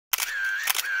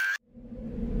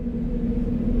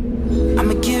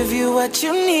what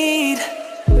you need.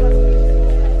 Yeah.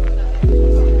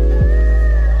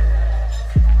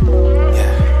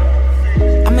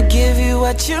 I'ma give you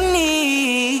what you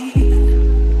need.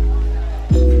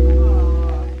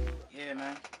 Yeah,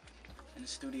 man. In the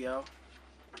studio,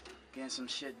 getting some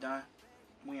shit done.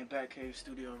 We in Batcave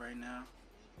Studio right now.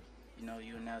 You know,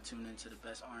 you are now tuned into the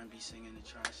best R&B singing in the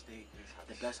tri-state.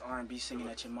 The best R&B singing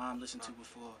that your mom listened to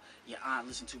before, your aunt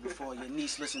listened to before, your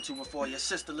niece listened to before, your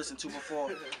sister listened to before.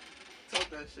 Talk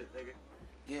that shit, nigga.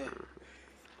 Yeah.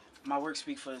 My work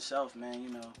speak for itself, man. You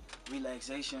know,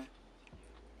 relaxation,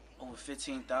 over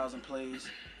 15,000 plays.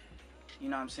 You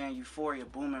know what I'm saying? Euphoria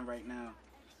booming right now.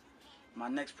 My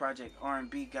next project,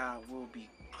 RnB God, will be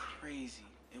crazy.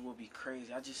 It will be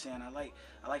crazy. I just saying, I like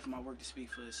for my work to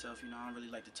speak for itself. You know, I don't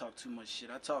really like to talk too much shit.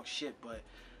 I talk shit, but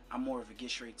I'm more of a get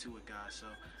straight to it guy. So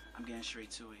I'm getting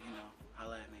straight to it. You know,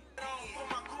 holla at me.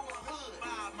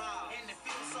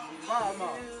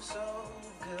 Feels so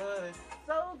good,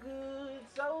 so good,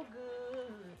 so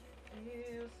good.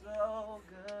 Feels so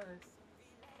good,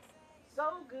 so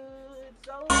good,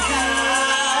 so good.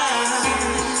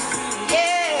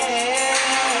 Yeah.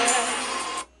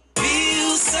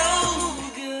 Feels so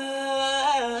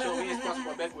good. So we ain't sponsored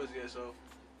by Vasquez yet, so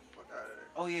fuck out of there.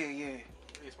 Oh yeah. We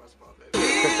ain't sponsored by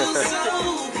Vasquez.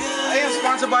 I am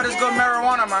sponsored by this good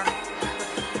marijuana, man.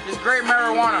 This great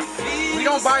marijuana. We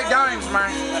don't buy dimes,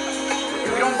 man.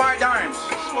 We don't buy dimes.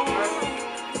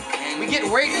 We get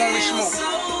weight when we smoke.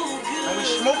 And we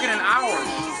smoke it in hours.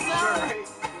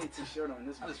 T-shirt on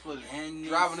this one. I just was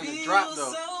driving in the drop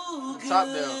though. The top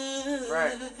down.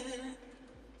 Right.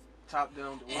 Top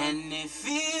down. And it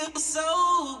feels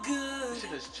so good.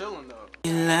 Shit is chilling though.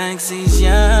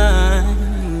 Relaxation,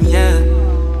 yeah.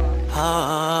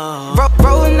 Oh.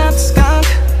 Rolling up skunk.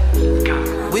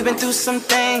 We've been through some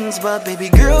things, but baby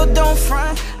girl, don't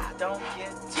front. I don't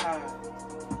get tired.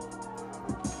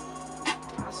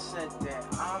 I said that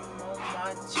I'm on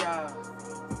my job.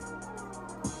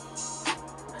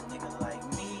 A nigga like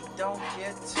me don't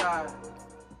get tired.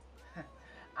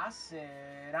 I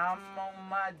said I'm on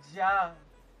my job.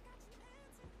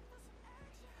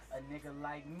 A nigga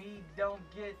like me don't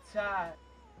get tired.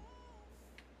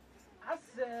 I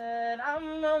said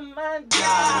I'm on my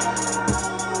job.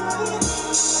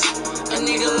 A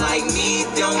nigga like me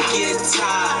don't get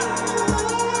tired.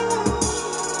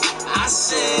 I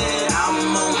said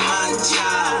I'm on my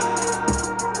job.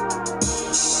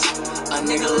 A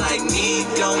nigga like me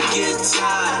don't get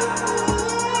tired.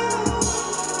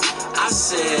 I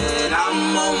said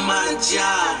I'm on my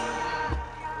job.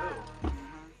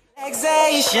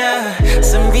 Relaxation,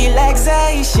 some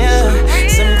relaxation,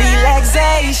 some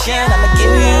relaxation. I'ma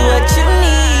give you what you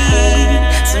need.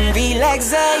 Some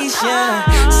relaxation,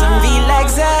 some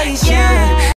relaxation.